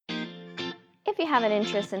you have an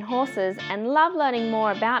interest in horses and love learning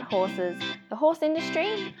more about horses, the horse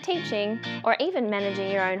industry, teaching, or even managing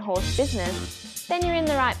your own horse business, then you're in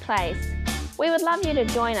the right place. We would love you to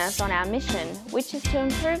join us on our mission, which is to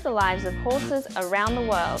improve the lives of horses around the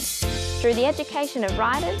world through the education of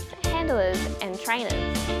riders, handlers, and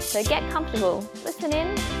trainers. So get comfortable, listen in,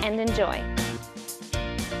 and enjoy.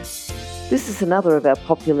 This is another of our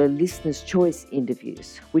popular Listener's Choice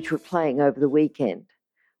interviews, which we're playing over the weekend.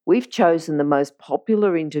 We've chosen the most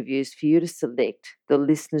popular interviews for you to select the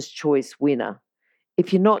Listener's Choice winner.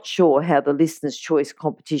 If you're not sure how the Listener's Choice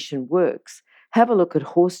competition works, have a look at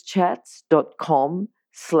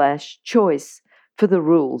horsechats.com/choice for the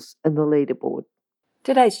rules and the leaderboard.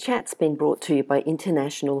 Today's chat's been brought to you by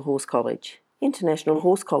International Horse College. International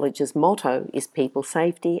Horse College's motto is people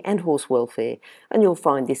safety and horse welfare, and you'll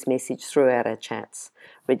find this message throughout our chats.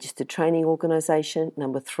 Registered Training Organisation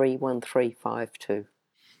number 31352.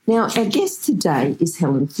 Now, our guest today is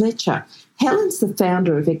Helen Fletcher. Helen's the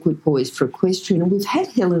founder of Equipoise for Equestrian, and we've had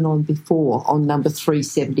Helen on before on number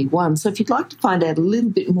 371. So if you'd like to find out a little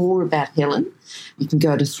bit more about Helen, you can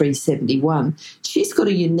go to 371. She's got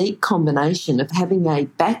a unique combination of having a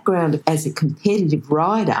background as a competitive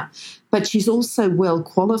rider, but she's also well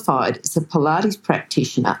qualified as a Pilates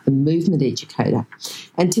practitioner and movement educator.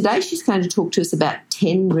 And today she's going to talk to us about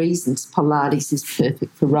 10 reasons Pilates is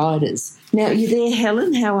perfect for riders. Now, you there,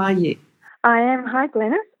 Helen? How are you? I am. Hi,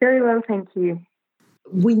 Glenys. Very well, thank you.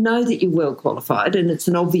 We know that you're well qualified, and it's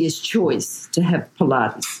an obvious choice to have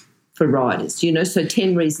Pilates for riders, so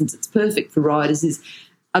 10 reasons it's perfect for riders is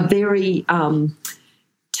a very,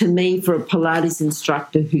 to me, for a Pilates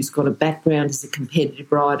instructor who's got a background as a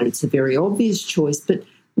competitive rider, it's a very obvious choice. But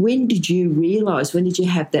when did you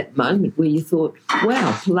have that moment where you thought,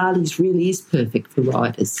 wow, Pilates really is perfect for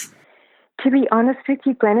riders? To be honest with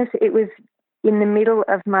you, Glenys, it was in the middle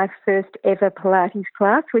of my first ever Pilates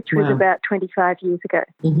class, which was about 25 years ago.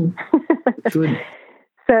 Mm-hmm. Good.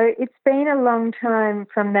 So it's been a long time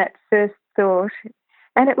from that first thought.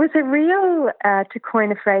 And it was a real, to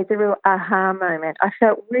coin a phrase, a real aha moment. I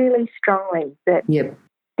felt really strongly that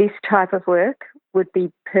this type of work would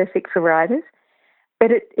be perfect for riders.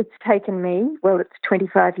 But it's taken me, it's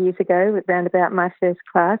 25 years ago, around about my first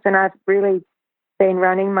class, and I've really been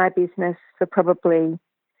running my business for probably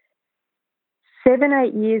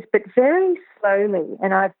 7-8 years, but very slowly.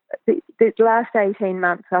 And the last 18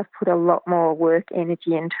 months, I've put a lot more work,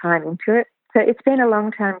 energy and time into it. So it's been a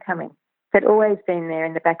long time coming, but always been there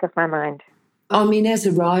in the back of my mind. I mean, as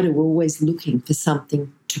a rider, we're always looking for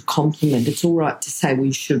something to complement. It's all right to say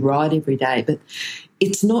you should ride every day, but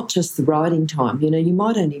it's not just the riding time. You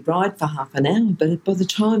might only ride for half an hour, but by the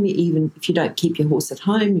time if you don't keep your horse at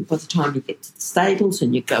home, by the time you get to the stables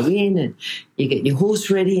and you go in and you get your horse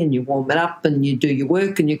ready and you warm it up and you do your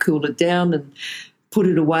work and you cool it down and put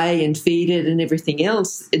it away and feed it and everything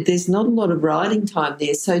else, there's not a lot of riding time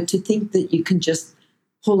there. So to think that you can just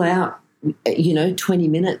pull out 20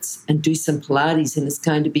 minutes and do some Pilates and it's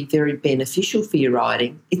going to be very beneficial for your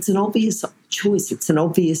riding, it's an obvious choice. It's an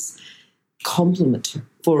obvious compliment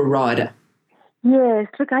for a rider. Yes,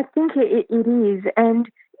 look, I think it is.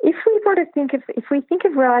 And if we think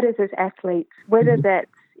of riders as athletes, whether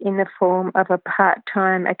that's in the form of a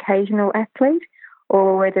part-time occasional athlete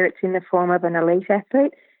or whether it's in the form of an elite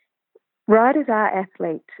athlete, riders are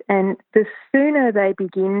athletes. And the sooner they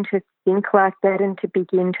begin to think like that and to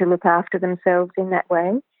begin to look after themselves in that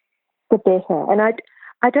way, the better. And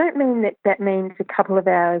I don't mean that means a couple of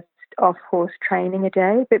hours off horse training a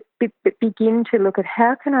day, but begin to look at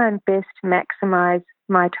how can I best maximise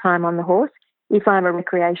my time on the horse if I'm a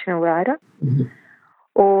recreational rider. Mm-hmm.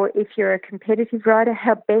 Or if you're a competitive rider,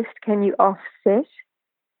 how best can you offset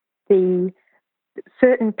the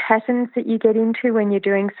certain patterns that you get into when you're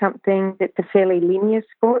doing something that's a fairly linear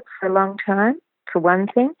sport for a long time, for one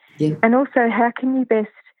thing. Yeah. And also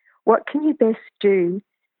what can you best do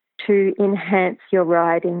to enhance your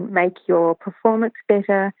riding, make your performance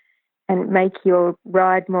better and make your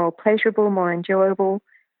ride more pleasurable, more enjoyable,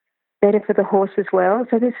 better for the horse as well.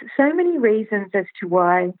 So there's so many reasons as to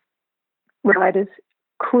why riders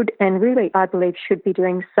could and really, I believe, should be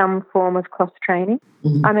doing some form of cross training.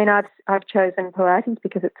 Mm-hmm. I mean, I've chosen Pilates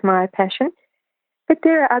because it's my passion, but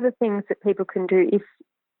there are other things that people can do if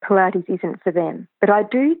Pilates isn't for them. But I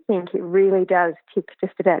do think it really does tick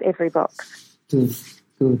just about every box. Good.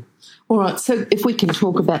 All right, so if we can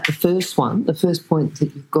talk about the first point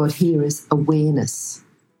that you've got here is awareness.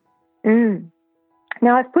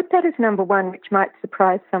 Now, I've put that as number one, which might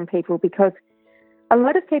surprise some people because a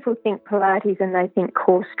lot of people think Pilates and they think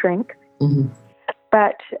core strength. Mm-hmm.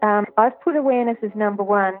 But I've put awareness as number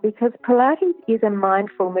one because Pilates is a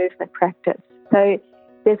mindful movement practice. So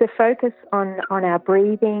there's a focus on our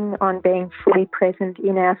breathing, on being fully present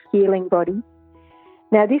in our feeling body.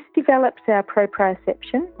 Now, this develops our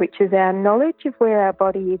proprioception, which is our knowledge of where our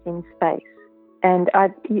body is in space. And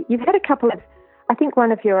you've had a couple of, I think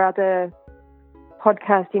one of your other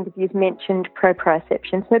podcast interviews mentioned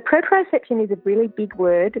proprioception. So proprioception is a really big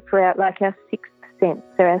word for our sixth sense,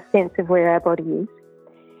 so our sense of where our body is.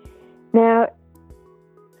 Now,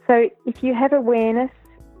 so if you have awareness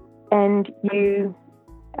and you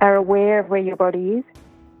are aware of where your body is,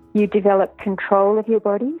 you develop control of your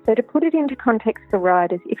body. So to put it into context for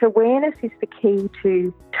riders, if awareness is the key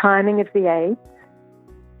to timing of the aids,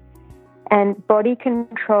 and body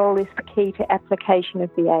control is the key to application of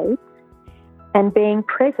the aids, and being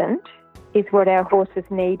present is what our horses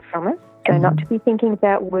need from us, so not to be thinking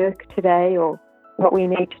about work today or what we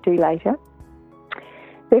need to do later.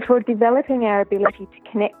 Therefore, developing our ability to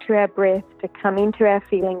connect to our breath, to come into our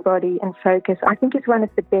feeling body and focus, I think is one of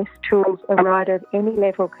the best tools a rider of any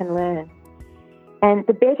level can learn. And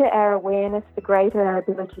the better our awareness, the greater our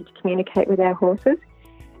ability to communicate with our horses.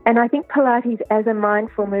 And I think Pilates as a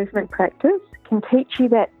mindful movement practice can teach you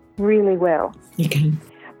that really well. Okay.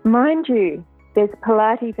 Mind you, there's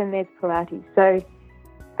Pilates and there's Pilates. So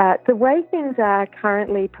the way things are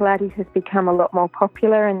currently, Pilates has become a lot more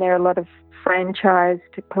popular, and there are a lot of franchised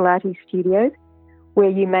Pilates studios where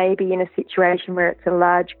you may be in a situation where it's a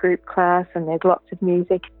large group class and there's lots of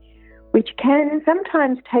music, which can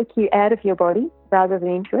sometimes take you out of your body rather than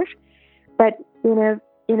into it. But in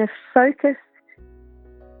a focused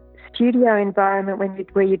studio environment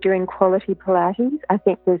where you're doing quality Pilates, I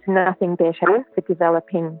think there's nothing better for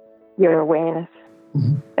developing your awareness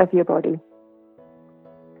of your body.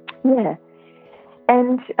 Yeah.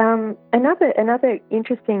 And another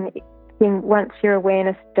interesting thing, once your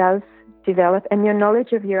awareness does develop and your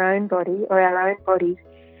knowledge of your own body or our own bodies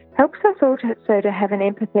helps us also to have an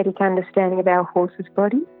empathetic understanding of our horse's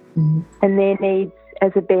body and their needs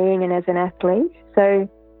as a being and as an athlete. So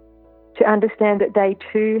to understand that they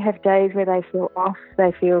too have days where they feel off,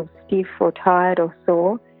 they feel stiff or tired or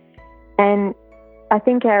sore. And I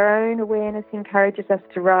think our own awareness encourages us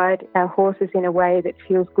to ride our horses in a way that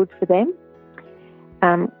feels good for them,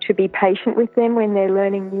 to be patient with them when they're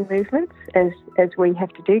learning new movements, as we have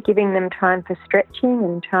to do, giving them time for stretching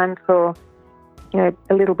and time for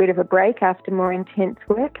a little bit of a break after more intense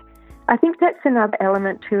work. I think that's another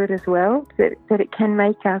element to it as well, that it can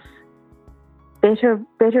make us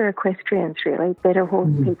better equestrians, really, better horse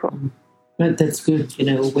people. But that's good,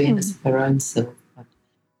 awareness of our own self.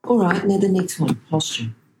 All right, now the next one, posture.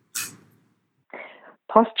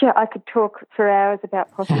 Posture, I could talk for hours about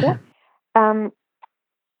posture.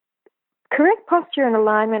 Correct posture and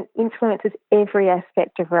alignment influences every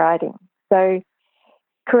aspect of riding. So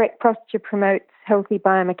correct posture promotes healthy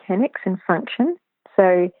biomechanics and function.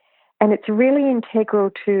 And it's really integral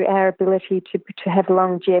to our ability to have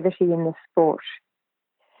longevity in the sport.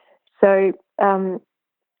 So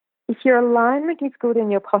if your alignment is good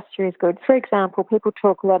and your posture is good, for example, people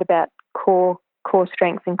talk a lot about core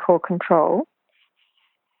strength and core control.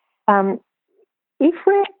 If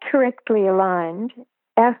we're correctly aligned,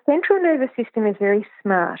 our central nervous system is very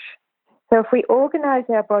smart. So if we organise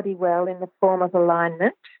our body well in the form of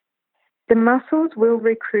alignment, the muscles will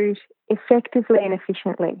recruit effectively and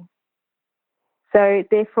efficiently. So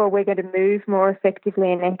therefore, we're going to move more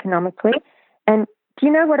effectively and economically. And do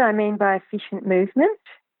you know what I mean by efficient movement?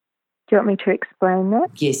 Do you want me to explain that?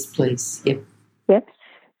 Yes, please. Yep. Yep.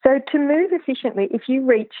 So to move efficiently, if you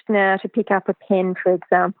reached now to pick up a pen, for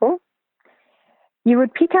example, you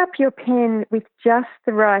would pick up your pen with just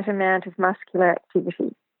the right amount of muscular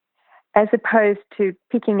activity, as opposed to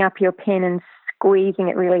picking up your pen and squeezing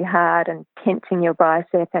it really hard and tensing your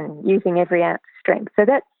bicep and using every ounce of strength. So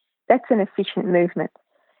that's an efficient movement.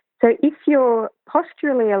 So if you're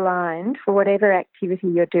posturally aligned for whatever activity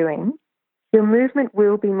you're doing, your movement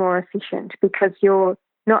will be more efficient because you're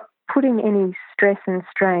not putting any stress and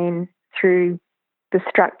strain through the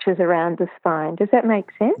structures around the spine. Does that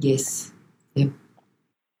make sense? Yes. Yep.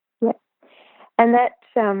 Yeah. And that,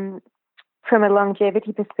 from a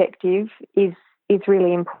longevity perspective, is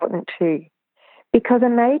really important too, because a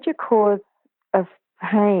major cause of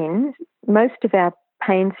pain, most of our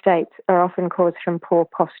pain states are often caused from poor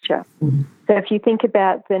posture. Mm-hmm. So if you think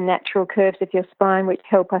about the natural curves of your spine, which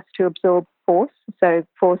help us to absorb force, so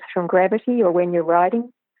force from gravity, or when you're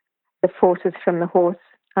riding, the forces from the horse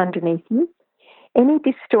underneath you, any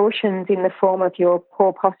distortions in the form of your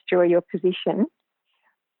poor posture or your position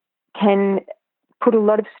can put a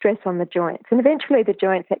lot of stress on the joints, and eventually the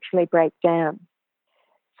joints actually break down.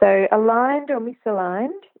 So aligned or misaligned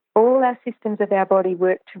all our systems of our body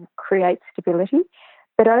work to create stability.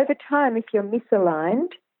 But over time, if you're misaligned,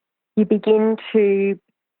 you begin to,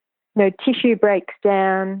 tissue breaks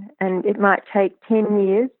down, and it might take 10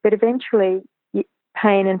 years, but eventually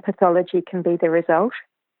pain and pathology can be the result.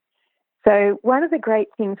 So one of the great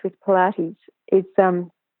things with Pilates is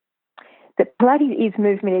that Pilates is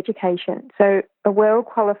movement education. So a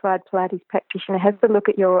well-qualified Pilates practitioner has to look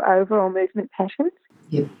at your overall movement patterns,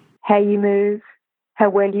 how you move, how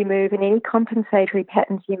well you move, and any compensatory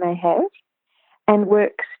patterns you may have, and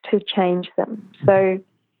works to change them. So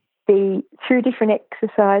through different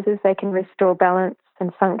exercises, they can restore balance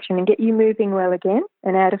and function and get you moving well again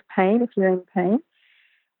and out of pain if you're in pain.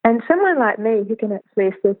 And someone like me who can actually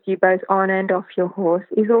assist you both on and off your horse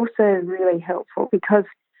is also really helpful, because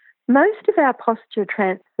most of our posture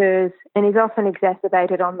transfers and is often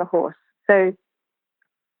exacerbated on the horse. So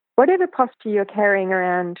whatever posture you're carrying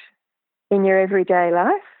around in your everyday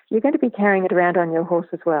life, you're going to be carrying it around on your horse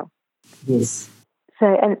as well. Yes.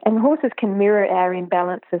 So, and horses can mirror our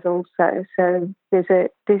imbalances also. So there's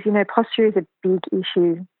posture is a big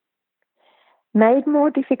issue, made more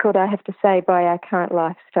difficult, I have to say, by our current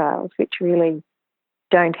lifestyles, which really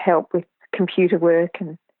don't help with computer work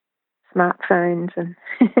and smartphones and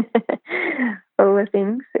all the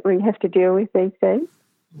things that we have to deal with these days.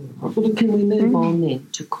 Well, can we move on then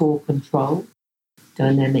to core control,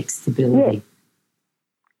 dynamic stability?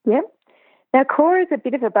 Yep. Now, core is a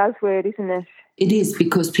bit of a buzzword, isn't it? It is,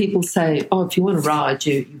 because people say, if you want to ride,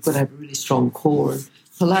 you've got to have a really strong core. And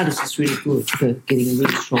Pilates is really good for getting a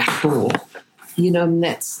really strong core. And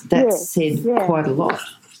that's said quite a lot.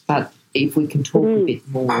 But if we can talk a bit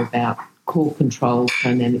more about core control,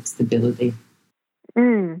 dynamic stability.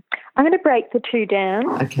 I'm going to break the two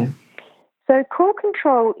down. Okay. So core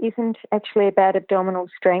control isn't actually about abdominal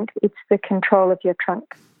strength. It's the control of your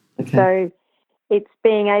trunk. Okay. So it's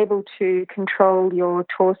being able to control your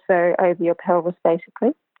torso over your pelvis,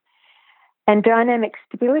 basically. And dynamic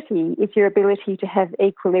stability is your ability to have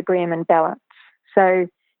equilibrium and balance. So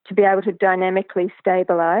to be able to dynamically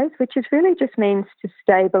stabilise, which really just means to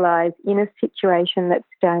stabilise in a situation that's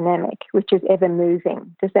dynamic, which is ever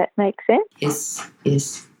moving. Does that make sense?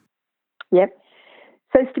 Yes. Yep.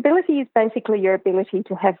 So stability is basically your ability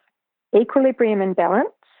to have equilibrium and balance,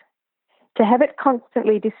 to have it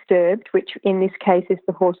constantly disturbed, which in this case is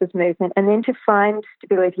the horse's movement, and then to find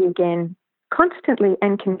stability again constantly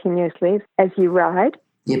and continuously as you ride.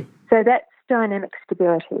 Yep. So that's dynamic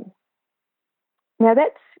stability. Now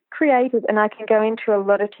that's created, and I can go into a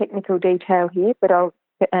lot of technical detail here,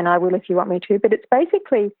 and I will if you want me to, but it's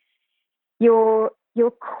basically your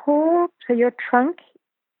core, so your trunk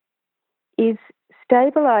is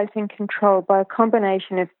stabilised and controlled by a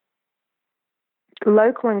combination of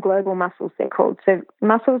local and global muscles, they're called. So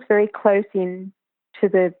muscles very close in to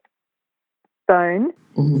the bone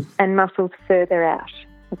and muscles further out,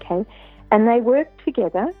 okay? And they work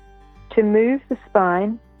together to move the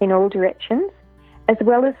spine in all directions, as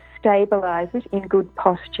well as stabilise it in good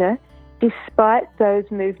posture, despite those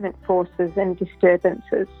movement forces and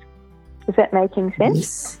disturbances. Is that making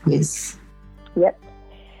sense? Yes. Yep.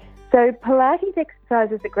 So Pilates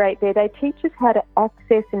exercises are great there. They teach us how to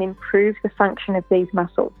access and improve the function of these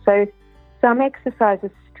muscles. So some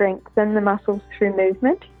exercises strengthen the muscles through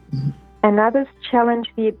movement, and others challenge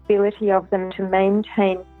the ability of them to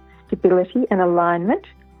maintain stability and alignment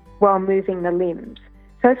while moving the limbs.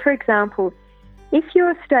 So, for example, if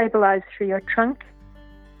you're stabilised through your trunk,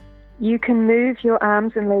 you can move your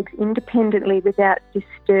arms and legs independently without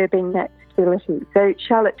disturbing that stability. So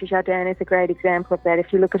Charlotte Desjardins is a great example of that.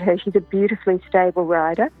 If you look at her, she's a beautifully stable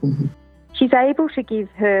rider. She's able to give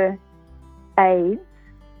her aids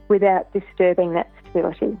without disturbing that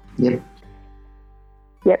stability.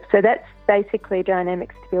 Yep, so that's basically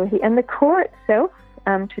dynamic stability. And the core itself,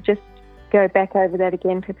 to just go back over that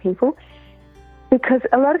again for people, because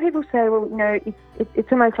a lot of people say, well,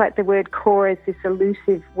 it's almost like the word core is this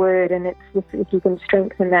elusive word, and it's just, if you can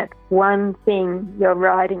strengthen that one thing, your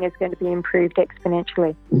riding is going to be improved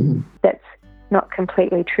exponentially. That's not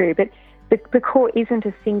completely true. But the core isn't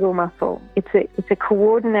a single muscle. It's a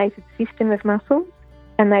coordinated system of muscles,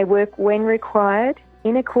 and they work when required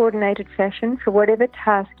in a coordinated fashion for whatever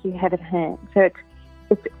task you have at hand. So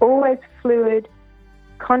it's always fluid,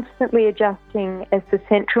 constantly adjusting as the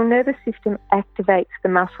central nervous system activates the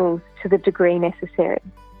muscles to the degree necessary.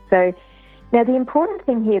 So now the important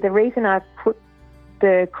thing here, the reason I've put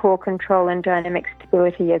the core control and dynamic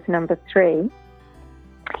stability as number 3,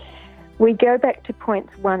 we go back to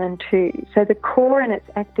points 1 and 2. So the core and its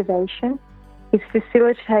activation is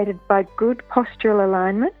facilitated by good postural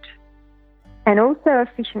alignment, and also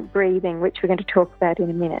efficient breathing, which we're going to talk about in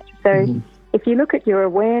a minute. So if you look at your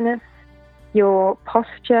awareness, your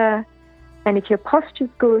posture, and if your posture's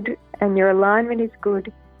good and your alignment is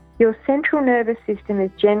good, your central nervous system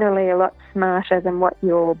is generally a lot smarter than what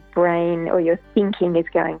your brain or your thinking is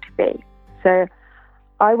going to be. So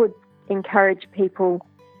I would encourage people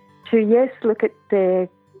to, yes, look at their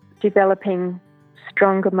developing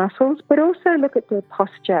stronger muscles, but also look at their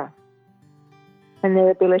posture and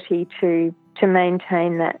their ability to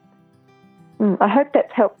maintain that. I hope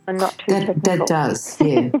that's helpful and not too technical. That does,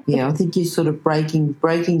 yeah. Yeah, I think you're sort of breaking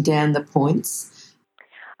down the points.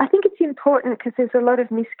 I think it's important because there's a lot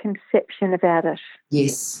of misconception about it.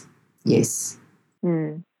 Yes, yes.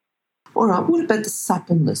 Mm. All right, what about the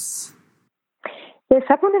suppleness? Yeah,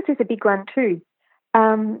 suppleness is a big one too.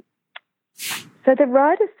 So the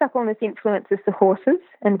rider's suppleness influences the horses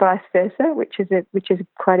and vice versa, which is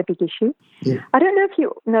quite a big issue. Yeah. I don't know if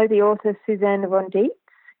you know the author Suzanne von Dietz.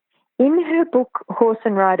 In her book Horse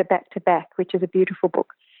and Rider Back to Back, which is a beautiful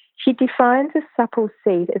book, she defines a supple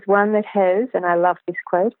seat as one that has, and I love this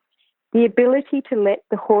quote, the ability to let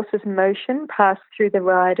the horse's motion pass through the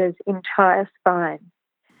rider's entire spine.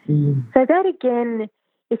 So that again,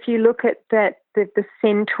 if you look at that, the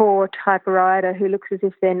centaur type rider who looks as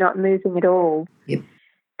if they're not moving at all,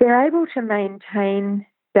 they're able to maintain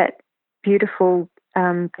that beautiful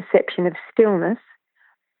perception of stillness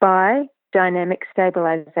by dynamic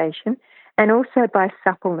stabilization and also by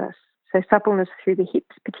suppleness. So suppleness through the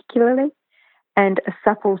hips particularly, and a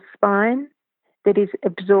supple spine that is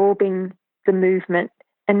absorbing the movement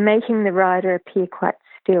and making the rider appear quite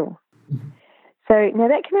still. So now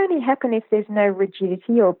that can only happen if there's no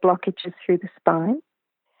rigidity or blockages through the spine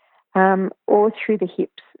or through the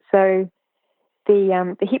hips. So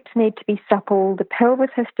the hips need to be supple. The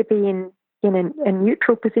pelvis has to be in a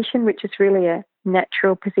neutral position, which is really a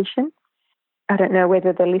natural position. I don't know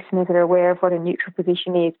whether the listeners are aware of what a neutral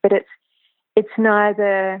position is, but it's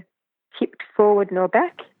neither tipped forward nor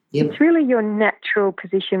back. It's really your natural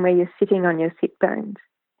position where you're sitting on your sit bones.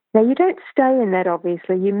 Now, you don't stay in that,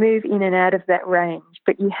 obviously. You move in and out of that range,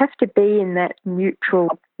 but you have to be in that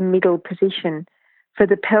neutral middle position for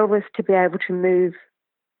the pelvis to be able to move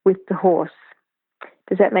with the horse.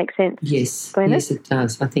 Does that make sense? Yes, Glennis? yes, it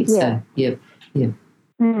does. I think so. Yeah.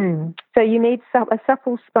 So you need a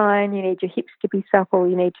supple spine. You need your hips to be supple.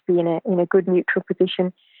 You need to be in a good neutral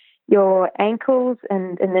position. Your ankles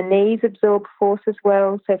and the knees absorb force as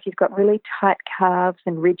well. So if you've got really tight calves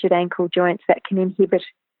and rigid ankle joints, that can inhibit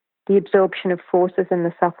the absorption of forces and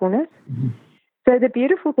the suppleness. So the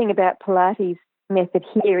beautiful thing about Pilates method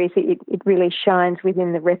here is it really shines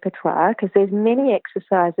within the repertoire because there's many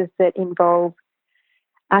exercises that involve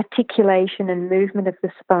articulation and movement of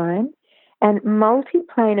the spine and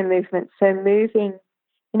multi-planar movement, so moving,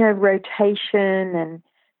 rotation and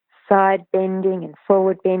side bending and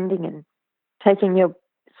forward bending and taking your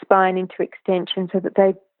spine into extension so that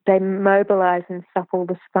they mobilize and supple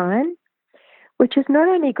the spine, which is not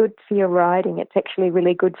only good for your riding, it's actually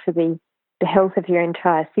really good for the health of your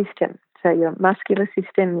entire system. So your muscular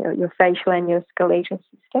system, your facial and your skeletal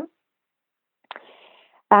system.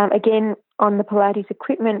 Again, on the Pilates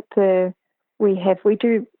equipment, we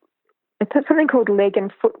do something called leg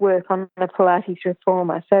and footwork on the Pilates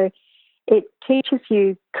reformer. So it teaches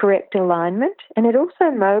you correct alignment and it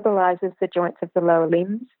also mobilizes the joints of the lower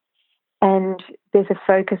limbs. And there's a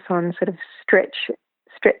focus on sort of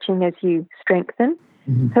stretching as you strengthen.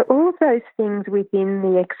 So all of those things within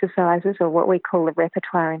the exercises, or what we call the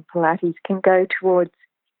repertoire in Pilates, can go towards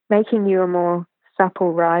making you a more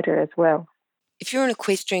supple rider as well. If you're an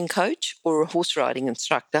equestrian coach or a horse riding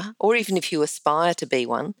instructor, or even if you aspire to be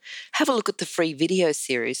one, have a look at the free video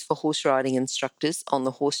series for horse riding instructors on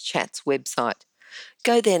the Horse Chats website.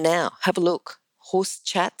 Go there now, have a look,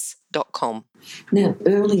 horsechats.com. Now,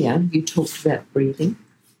 earlier you talked about breathing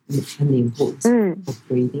and the importance of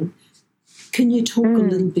breathing. Can you talk a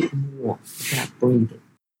little bit more about breathing?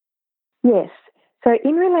 Yes. So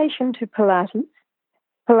in relation to Pilates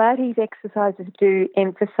exercises do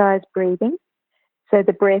emphasize breathing. So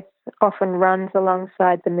the breath often runs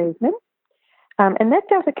alongside the movement. And that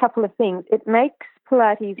does a couple of things. It makes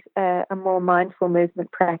Pilates a more mindful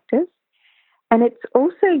movement practice. And it's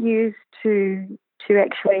also used to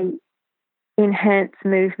actually enhance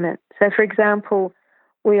movement. So, for example,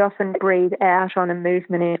 we often breathe out on a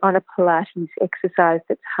movement, on a Pilates exercise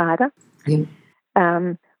that's harder.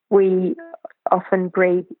 We often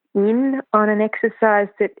breathe in on an exercise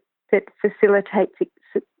that facilitates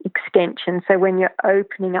extension. So when you're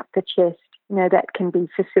opening up the chest, that can be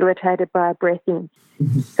facilitated by a breath in.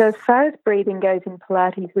 So as far as breathing goes in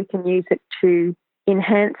Pilates, we can use it to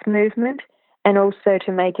enhance movement and also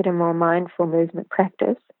to make it a more mindful movement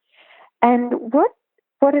practice. And what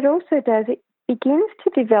it also does, it begins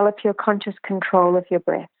to develop your conscious control of your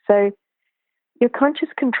breath. So your conscious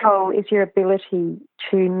control is your ability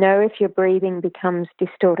to know if your breathing becomes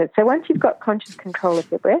distorted. So once you've got conscious control of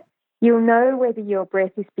your breath, you'll know whether your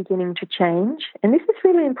breath is beginning to change. And this is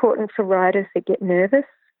really important for riders that get nervous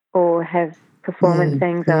or have performance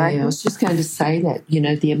anxiety. Yeah, I was just going to say that,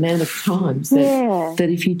 the amount of times that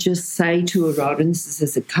if you just say to a rider, and this is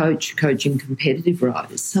as a coach coaching competitive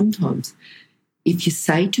riders, sometimes if you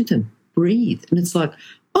say to them, breathe, and it's like,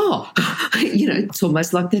 it's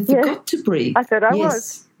almost like they forgot to breathe. I thought I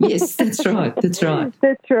was. Yes, that's right. That's right.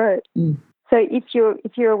 That's right. So if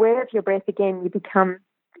you're aware of your breath again, you become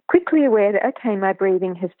quickly aware that, okay, my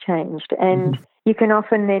breathing has changed. And you can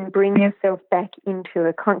often then bring yourself back into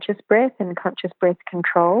a conscious breath and conscious breath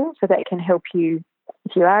control. So that can help you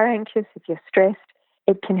if you are anxious, if you're stressed.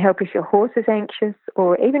 It can help if your horse is anxious,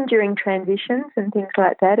 or even during transitions and things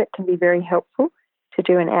like that. It can be very helpful to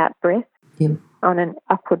do an out breath on an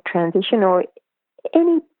upward transition, or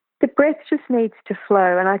the breath just needs to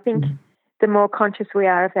flow. And I think the more conscious we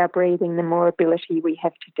are of our breathing, the more ability we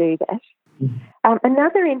have to do that.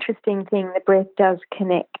 Another interesting thing, the breath does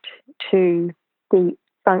connect to the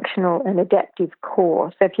functional and adaptive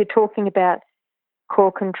core. So if you're talking about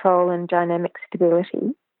core control and dynamic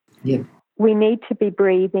stability, we need to be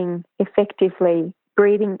breathing effectively,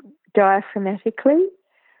 breathing diaphragmatically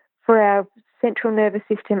for our central nervous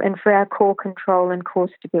system and for our core control and core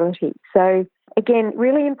stability. So again,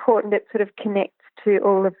 really important, it sort of connects to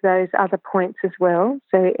all of those other points as well.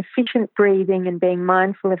 So efficient breathing and being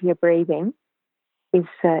mindful of your breathing is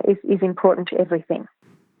important to everything.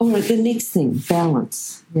 All right, the next thing,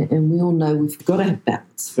 balance. Yeah, and we all know we've got to have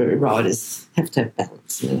balance. For riders, have to have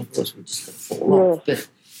balance. Otherwise we're just going to fall off. But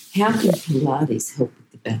how can Pilates help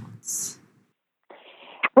with the balance?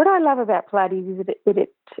 What I love about Pilates is that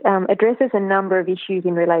it addresses a number of issues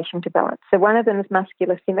in relation to balance. So one of them is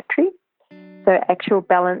muscular symmetry, so actual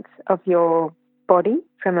balance of your body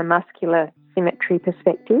from a muscular symmetry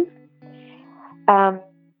perspective.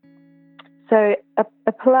 So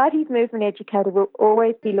a Pilates movement educator will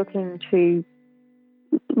always be looking to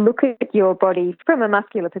look at your body from a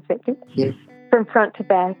muscular perspective, from front to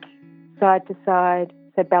back, side to side,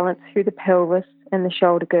 so balance through the pelvis and the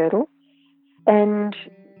shoulder girdle. And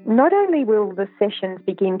not only will the sessions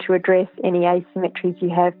begin to address any asymmetries you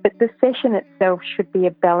have, but the session itself should be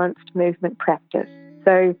a balanced movement practice.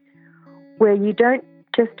 So where you don't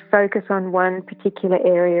just focus on one particular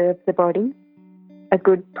area of the body, a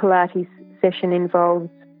good Pilates session involves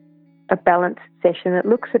a balanced session that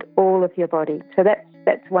looks at all of your body. So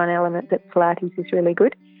that's one element that Pilates is really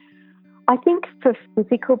good. I think for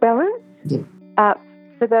physical balance,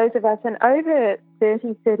 for those of us, and over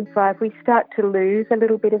 30, 35, we start to lose a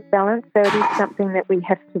little bit of balance. So it is something that we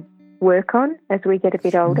have to work on as we get a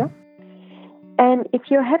bit older. And if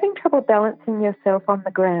you're having trouble balancing yourself on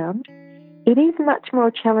the ground, it is much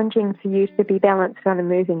more challenging for you to be balanced on a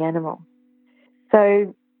moving animal.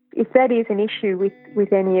 So if that is an issue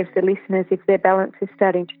with any of the listeners, if their balance is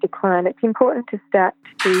starting to decline, it's important to start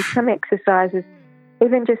to do some exercises,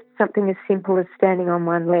 even just something as simple as standing on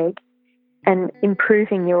one leg and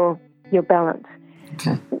improving your balance.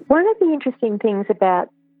 Okay. One of the interesting things about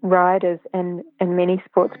riders and many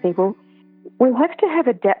sports people, we have to have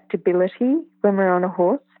adaptability when we're on a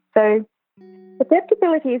horse. So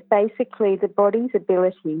adaptability is basically the body's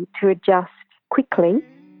ability to adjust quickly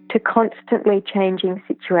to constantly changing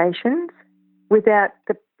situations without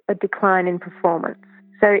a decline in performance.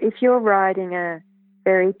 So if you're riding a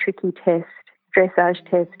very tricky test, dressage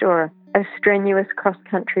test, or a strenuous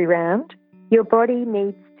cross-country round, your body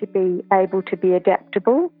needs to be able to be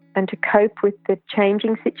adaptable and to cope with the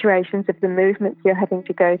changing situations of the movements you're having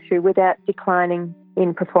to go through without declining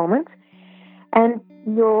in performance. And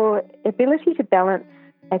your ability to balance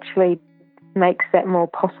actually makes that more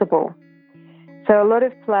possible. So a lot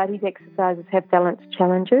of Pilates exercises have balance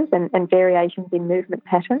challenges and variations in movement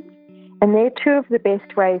patterns, and they're two of the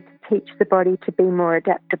best ways to teach the body to be more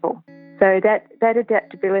adaptable. So that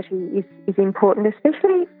adaptability is important,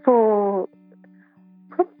 especially for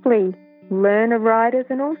probably learner riders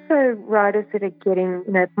and also riders that are getting,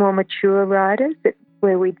 more mature riders,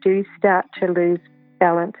 where we do start to lose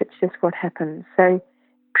balance. It's just what happens. So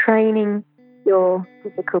training your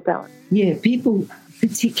physical balance. Yeah, people,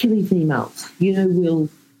 particularly females, will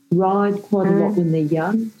ride quite a lot when they're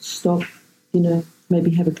young, stop,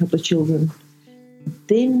 maybe have a couple of children.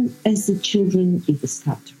 Then as the children either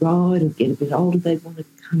start to ride or get a bit older, they want to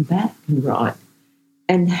come back and ride.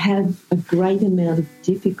 and have a great amount of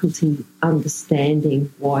difficulty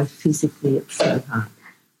understanding why physically it's so hard,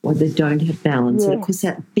 why they don't have balance. Yeah. And, of course,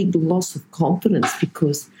 that big loss of confidence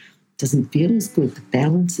because it doesn't feel as good. The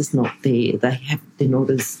balance is not there. They're not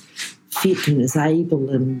as fit and as able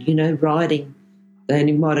and, riding.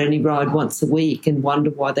 They might only ride once a week and wonder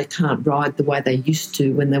why they can't ride the way they used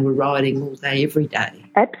to when they were riding all day, every day.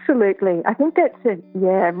 Absolutely. I think that's a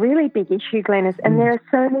really big issue, Glenys. And there are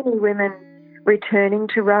so many women returning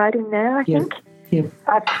to riding now, I think. Yeah.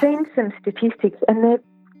 I've seen some statistics and they're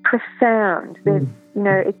profound.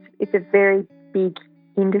 It's a very big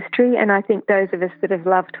industry, and I think those of us that have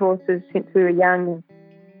loved horses since we were young,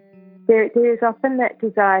 there is often that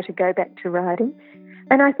desire to go back to riding.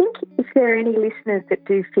 And I think if there are any listeners that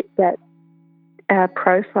do fit that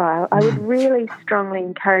profile, I would really strongly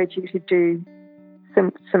encourage you to do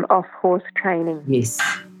some off-horse training. Yes.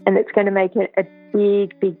 And it's going to make a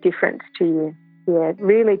big, big difference to you. Yeah,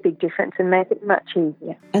 really big difference and make it much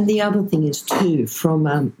easier. And the other thing is too, from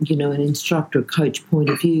an instructor or coach point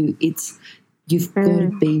of view, you've got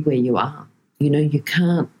to be where you are. You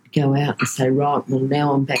can't go out and say, right, well,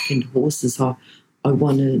 now I'm back into horses. I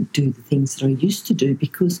want to do the things that I used to do,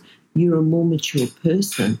 because you're a more mature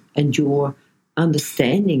person and your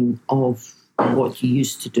understanding of what you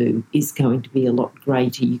used to do is going to be a lot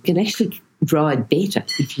greater. You can actually ride better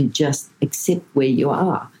if you just accept where you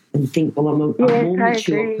are and think, well, I'm a more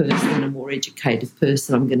mature person, a more educated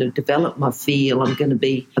person. I'm going to develop my feel. I'm going to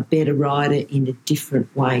be a better rider in a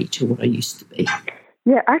different way to what I used to be.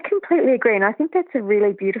 Yeah, I completely agree. And I think that's a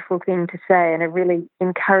really beautiful thing to say and a really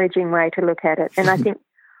encouraging way to look at it. And I think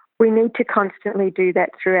we need to constantly do that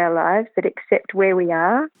through our lives, that accept where we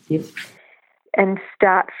are and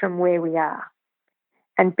start from where we are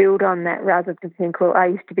and build on that rather than think, well, I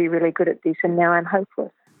used to be really good at this and now I'm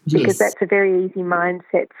hopeless. Because that's a very easy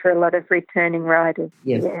mindset for a lot of returning riders.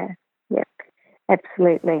 Yes. Yeah,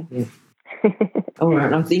 absolutely. Yeah. All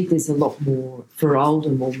right, I think there's a lot more, for older,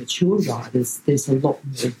 more mature riders, there's a lot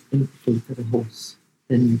more empathy for the horse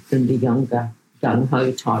than the younger,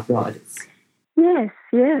 gung-ho type riders. Yes,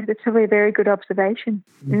 that's probably a very good observation.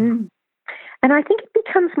 And I think it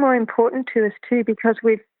becomes more important to us too, because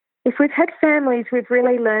if we've had families, we've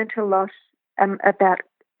really learnt a lot about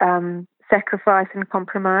sacrifice and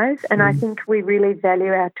compromise, and I think we really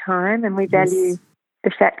value our time and we value the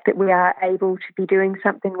fact that we are able to be doing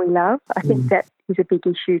something we love. I think that is a big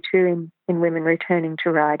issue too in women returning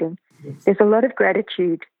to riding. There's a lot of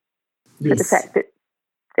gratitude for the fact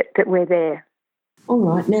that we're there. All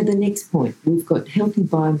right, now the next point, we've got healthy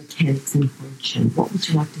biomechanics and function. What would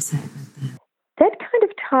you like to say about that? That kind of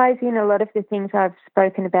ties in a lot of the things I've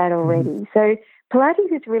spoken about already. So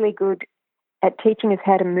Pilates is really good at teaching us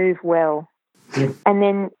how to move well. And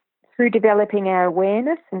then through developing our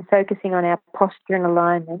awareness and focusing on our posture and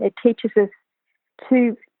alignment, it teaches us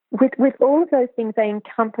to, with all of those things, they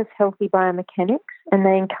encompass healthy biomechanics and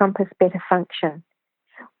they encompass better function.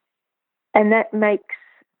 And that makes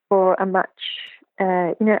for a much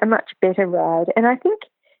better ride. And I think,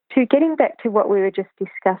 too, getting back to what we were just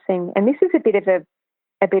discussing, and this is a bit of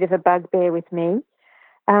a bugbear with me,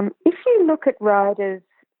 if you look at riders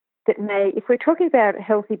if we're talking about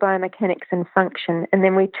healthy biomechanics and function, and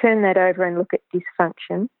then we turn that over and look at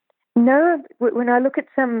dysfunction, when I look at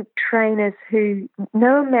some trainers who,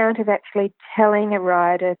 no amount of actually telling a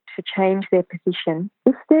rider to change their position,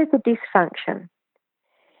 if there's a dysfunction,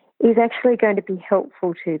 is actually going to be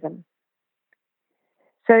helpful to them.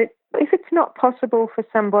 So if it's not possible for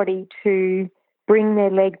somebody to bring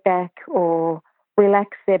their leg back or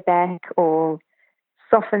relax their back or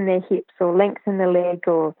soften their hips or lengthen the leg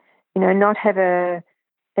or not have a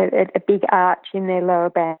big arch in their lower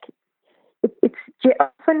back, it's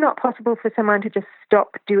often not possible for someone to just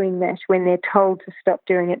stop doing that when they're told to stop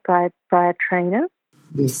doing it by a trainer.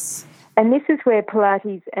 Yes. And this is where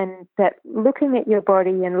Pilates and that looking at your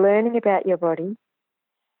body and learning about your body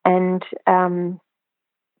and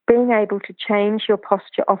being able to change your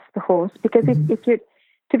posture off the horse, because if you're,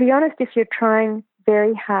 to be honest, if you're trying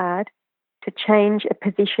very hard to change a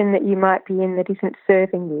position that you might be in that isn't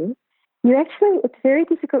serving you, it's very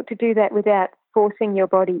difficult to do that without forcing your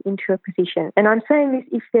body into a position. And I'm saying this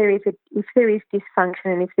if there is dysfunction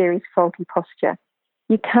and if there is faulty posture.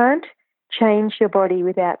 You can't change your body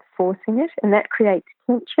without forcing it, and that creates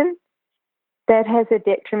tension. That has a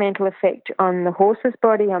detrimental effect on the horse's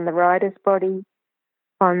body, on the rider's body,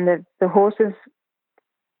 on the horse's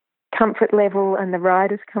comfort level and the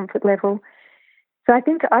rider's comfort level. So I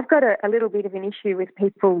think I've got a little bit of an issue with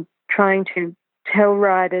people trying to tell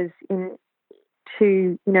riders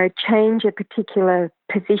to change a particular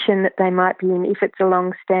position that they might be in if it's a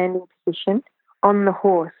long-standing position, on the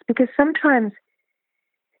horse, because sometimes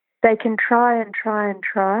they can try and try and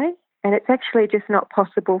try, and it's actually just not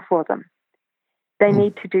possible for them. They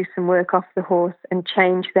need to do some work off the horse and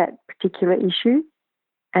change that particular issue,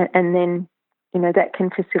 and then, that can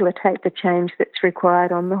facilitate the change that's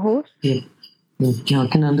required on the horse. Yeah. Yeah, I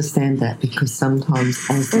can understand that, because sometimes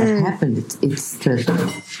as that happens, it's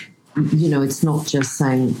not just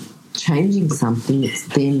saying changing something, it's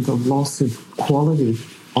then the loss of quality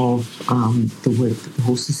of the work that the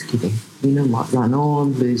horse is giving. Might run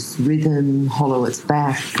on, lose rhythm, hollow its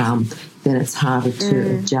back, then it's harder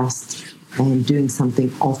to adjust, and doing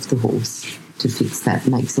something off the horse to fix that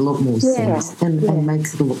makes a lot more sense and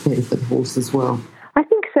makes it a lot better for the horse as well. I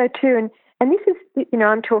think so too. And this is,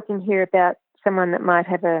 I'm talking here about someone that might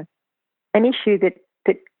have an issue that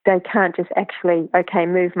they can't just actually,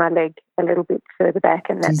 move my leg a little bit further back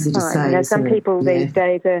and that's fine. Some people these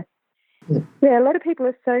days are, a lot of people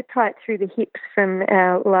are so tight through the hips from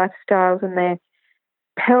our lifestyles, and their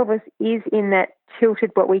pelvis is in that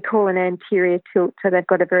tilted, what we call an anterior tilt, so they've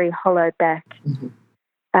got a very hollow back.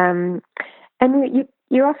 And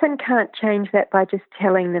you often can't change that by just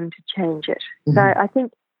telling them to change it. So I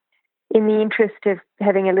think in the interest of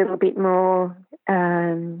having a little bit more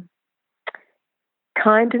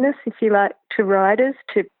kindness, if you like, to riders,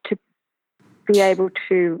 to be able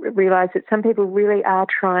to realise that some people really are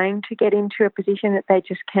trying to get into a position that they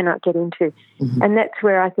just cannot get into. And that's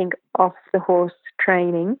where I think off-the-horse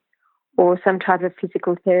training or some type of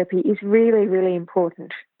physical therapy is really, really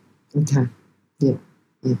important. Okay, yeah.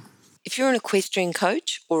 If you're an equestrian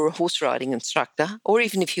coach or a horse riding instructor, or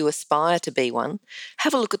even if you aspire to be one,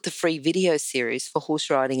 have a look at the free video series for horse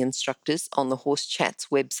riding instructors on the Horse Chats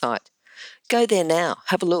website. Go there now,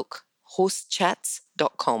 have a look,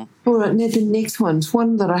 horsechats.com. All right, now the next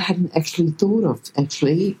one that I hadn't actually thought of,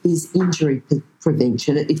 is injury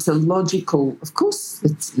prevention. It's a logical, of course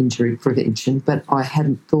it's injury prevention, but I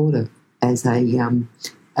hadn't thought of as a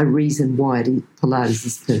reason why Pilates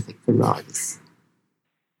is perfect for riders.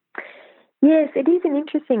 Yes, it is an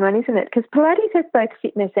interesting one, isn't it? Because Pilates has both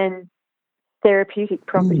fitness and therapeutic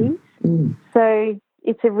properties. So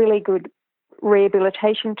it's a really good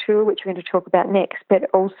rehabilitation tool, which we're going to talk about next, but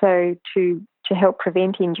also to help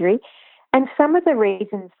prevent injury. And some of the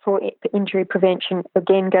reasons for injury prevention,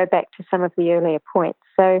 again, go back to some of the earlier points.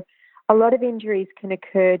 So a lot of injuries can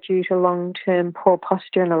occur due to long-term poor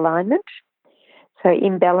posture and alignment, so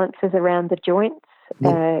imbalances around the joints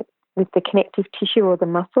with the connective tissue or the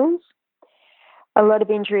muscles. A lot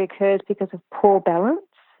of injury occurs because of poor balance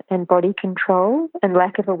and body control and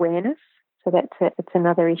lack of awareness. So it's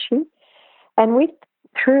another issue. And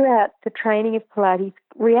throughout the training of Pilates,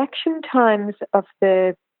 reaction times of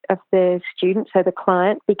the student, so the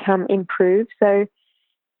client, become improved. So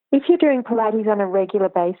if you're doing Pilates on a regular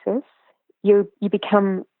basis, you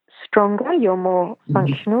become stronger, you're more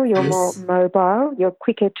functional, you're more mobile, you're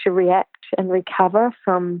quicker to react and recover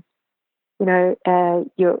from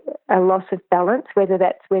a loss of balance, whether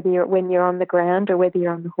you're on the ground or whether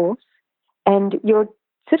you're on the horse. And your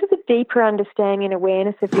sort of a deeper understanding and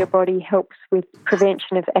awareness of your body helps with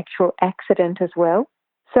prevention of actual accident as well.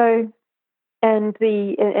 So, and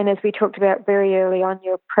as we talked about very early on,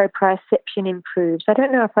 your proprioception improves. I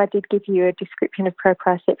don't know if I did give you a description of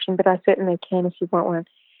proprioception, but I certainly can if you want one.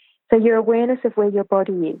 So your awareness of where your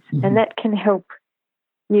body is, and that can help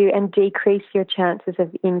you and decrease your chances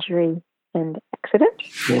of injury and accident.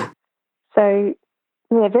 So,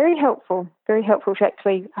 very helpful to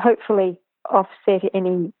actually hopefully offset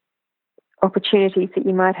any opportunities that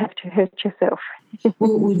you might have to hurt yourself.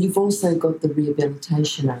 Well, you've also got the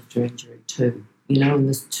rehabilitation after injury too, and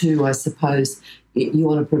there's two, I suppose, you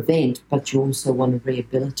want to prevent, but you also want to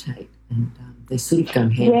rehabilitate, and they sort of go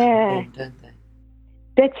hand in hand, don't they?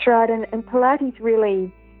 That's right, and Pilates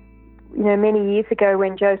really, many years ago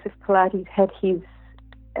when Joseph Pilates had his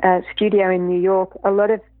studio in New York, a lot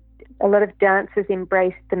of dancers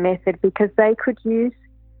embraced the method because they could use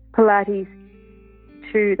Pilates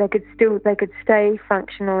they could stay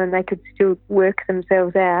functional and they could still work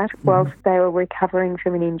themselves out whilst they were recovering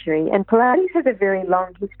from an injury. And Pilates has a very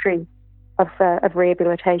long history of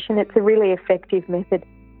rehabilitation. It's a really effective method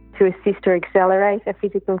to assist or accelerate a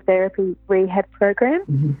physical therapy rehab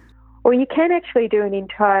program. Or you can actually do an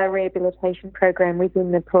entire rehabilitation program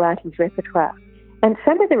within the Pilates repertoire. And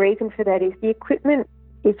some of the reason for that is the equipment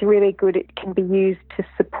is really good. It can be used to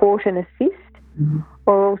support and assist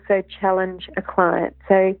or also challenge a client.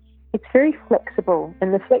 So it's very flexible,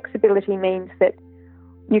 and the flexibility means that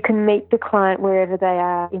you can meet the client wherever they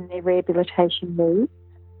are in their rehabilitation needs.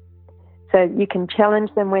 So you can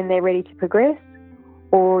challenge them when they're ready to progress,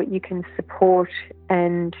 or you can support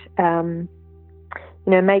and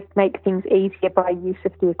make things easier by use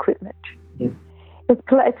of the equipment. Yeah.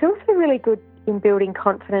 It's also really good in building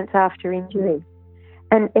confidence after injury,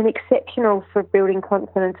 and exceptional for building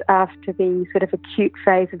confidence after the sort of acute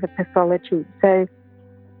phase of a pathology. So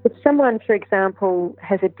if someone, for example,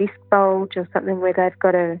 has a disc bulge or something where they've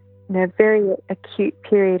got a very acute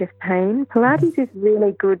period of pain, Pilates is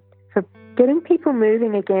really good for getting people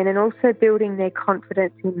moving again and also building their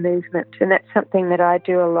confidence in movement. And that's something that I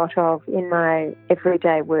do a lot of in my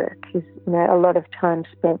everyday work, is a lot of time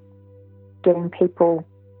spent getting people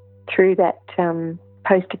through that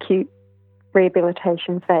post-acute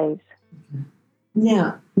rehabilitation phase.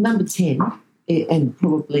 Now, number 10, and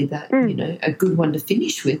probably that, a good one to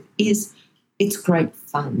finish with, is it's great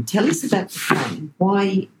fun. Tell us about the fun.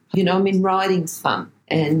 Why, riding's fun.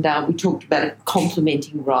 And we talked about it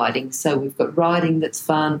complementing riding. So we've got riding that's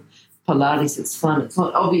fun, Pilates that's fun. It's not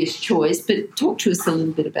an obvious choice, but talk to us a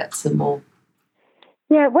little bit about some more.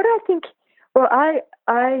 Yeah, what I think,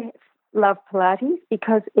 I love Pilates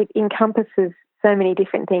because it encompasses so many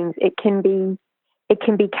different things. It can be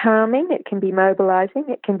calming, it can be mobilising,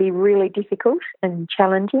 it can be really difficult and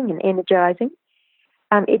challenging and energising.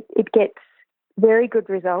 It gets very good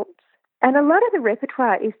results, and a lot of the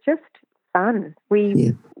repertoire is just fun.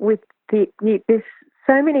 There's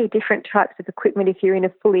so many different types of equipment. If you're in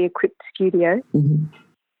a fully equipped studio,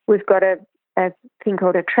 we've got a thing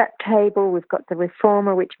called a trap table. We've got the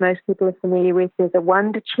reformer, which most people are familiar with. There's a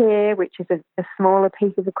wonder chair, which is a smaller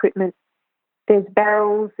piece of equipment. There's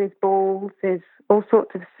barrels, there's balls, there's all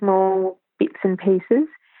sorts of small bits and pieces.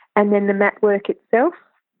 And then the mat work itself,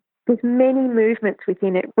 there's many movements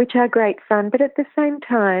within it, which are great fun. But at the same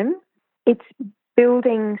time, it's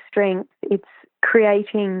building strength, it's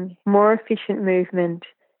creating more efficient movement,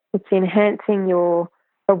 it's enhancing your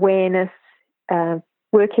awareness,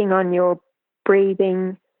 working on your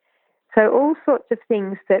breathing. So all sorts of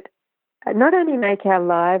things that not only make our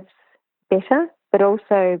lives better, but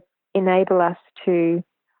also enable us to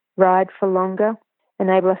ride for longer,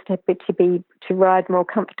 enable us to ride more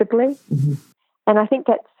comfortably. And I think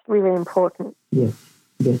that's really important. Yeah.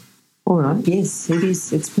 All right. Yes, it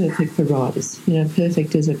is. It's perfect for riders.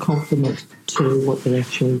 Perfect as a complement to what they're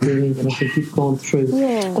actually doing. And I think you've gone through.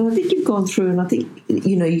 Yeah. And I think you've gone through, and I think,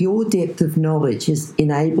 your depth of knowledge has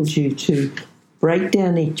enabled you to break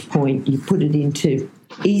down each point. You put it into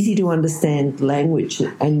easy to understand language,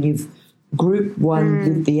 and you've grouped one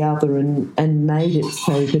with the other and made it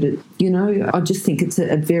so that it, I just think it's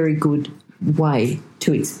a very good way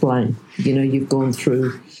to explain. You've gone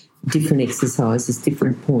through different exercises,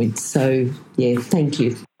 different points. So, yeah, thank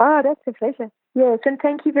you. Oh, that's a pleasure. Yes, and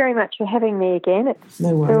thank you very much for having me again. It's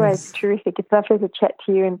always terrific. It's lovely to chat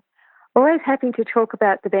to you, and always happy to talk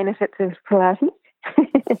about the benefits of Pilates.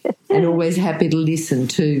 And always happy to listen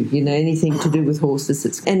to, anything to do with horses.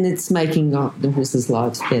 It's making the horses'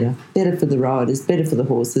 lives better for the riders, better for the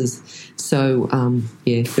horses. So,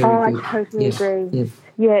 very good. I totally agree.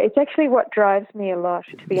 Yeah, it's actually what drives me a lot,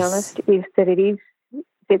 to be honest, is that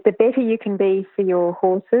the better you can be for your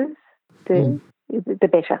horses, the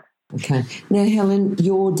better. Okay. Now, Helen,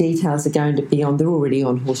 your details are going to be they're already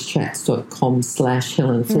on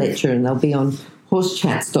horsechats.com/Helen Fletcher, and they'll be on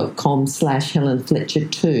horsechats.com/Helen Fletcher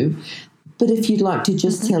too. But if you'd like to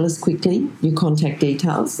just tell us quickly your contact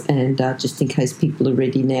details, and just in case people are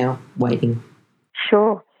ready now, waiting.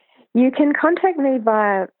 Sure. You can contact me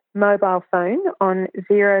via mobile phone on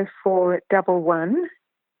 0411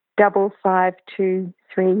 552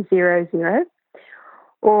 300,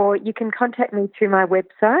 or you can contact me through my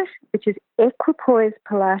website, which is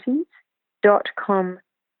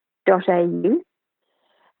equipoisepilates.com.au.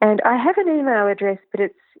 And I have an email address, but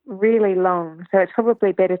it's really long, so it's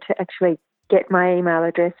probably better to actually get my email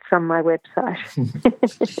address from my website.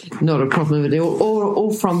 Not a problem at all.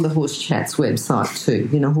 Or from the Horse Chats website too.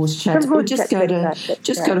 Horse Chats. Or just go to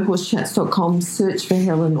horsechats.com, search for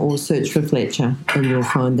Helen or search for Fletcher, and you'll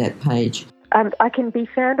find that page. I can be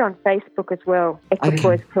found on Facebook as well,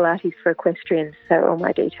 Equipoise Pilates for Equestrians, so all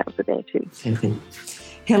my details are there too. Okay.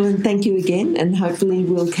 Helen, thank you again, and hopefully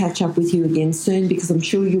we'll catch up with you again soon, because I'm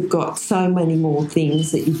sure you've got so many more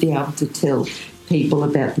things that you'd be able to tell people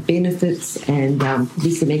about the benefits, and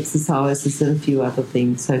probably some exercises and a few other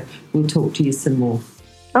things. So we'll talk to you some more.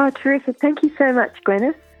 Oh, terrific. Thank you so much,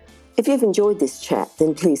 Glenys. If you've enjoyed this chat,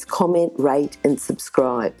 then please comment, rate and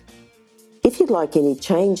subscribe. If you'd like any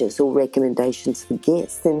changes or recommendations for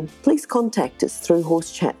guests, then please contact us through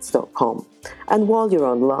horsechats.com. And while you're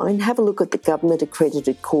online, have a look at the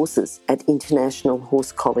government-accredited courses at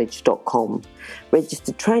internationalhorsecollege.com,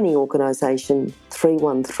 registered training organisation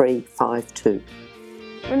 31352.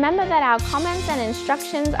 Remember that our comments and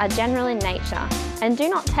instructions are general in nature and do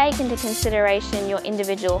not take into consideration your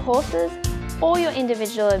individual horses or your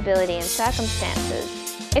individual ability and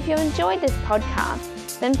circumstances. If you enjoyed this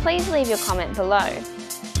podcast, then please leave your comment below.